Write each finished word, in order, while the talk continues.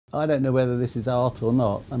I don't know whether this is art or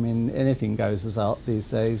not. I mean, anything goes as art these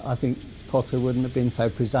days. I think Potter wouldn't have been so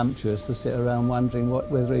presumptuous to sit around wondering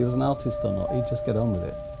whether he was an artist or not. He'd just get on with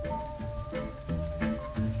it.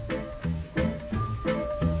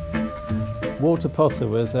 Walter Potter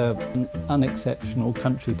was an unexceptional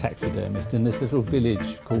country taxidermist in this little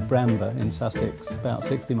village called Bramber in Sussex, about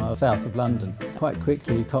 60 miles south of London. Quite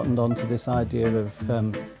quickly he cottoned on to this idea of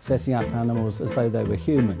setting up animals as though they were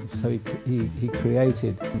humans. So he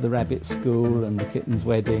created the rabbit school and the kitten's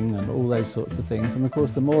wedding and all those sorts of things. And of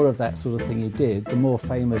course the more of that sort of thing he did, the more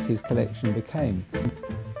famous his collection became.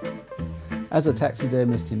 As a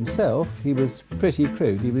taxidermist himself, he was pretty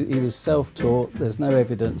crude. He was self-taught. There's no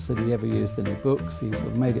evidence that he ever used any books. He sort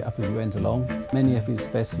of made it up as he went along. Many of his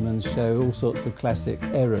specimens show all sorts of classic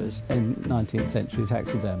errors in 19th century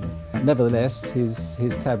taxidermy. Nevertheless, his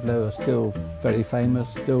tableaux are still very famous,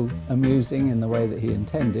 still amusing in the way that he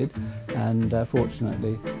intended, and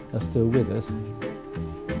fortunately are still with us.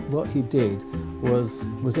 What he did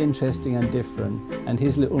was interesting and different, and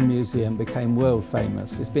his little museum became world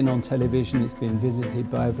famous. It's been on television, it's been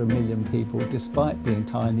visited by over 1 million people, despite being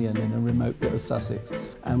tiny and in a remote bit of Sussex.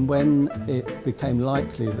 And when it became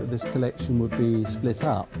likely that this collection would be split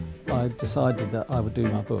up, I decided that I would do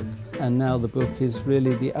my book. And now the book is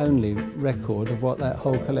really the only record of what that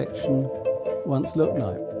whole collection once looked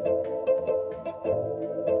like.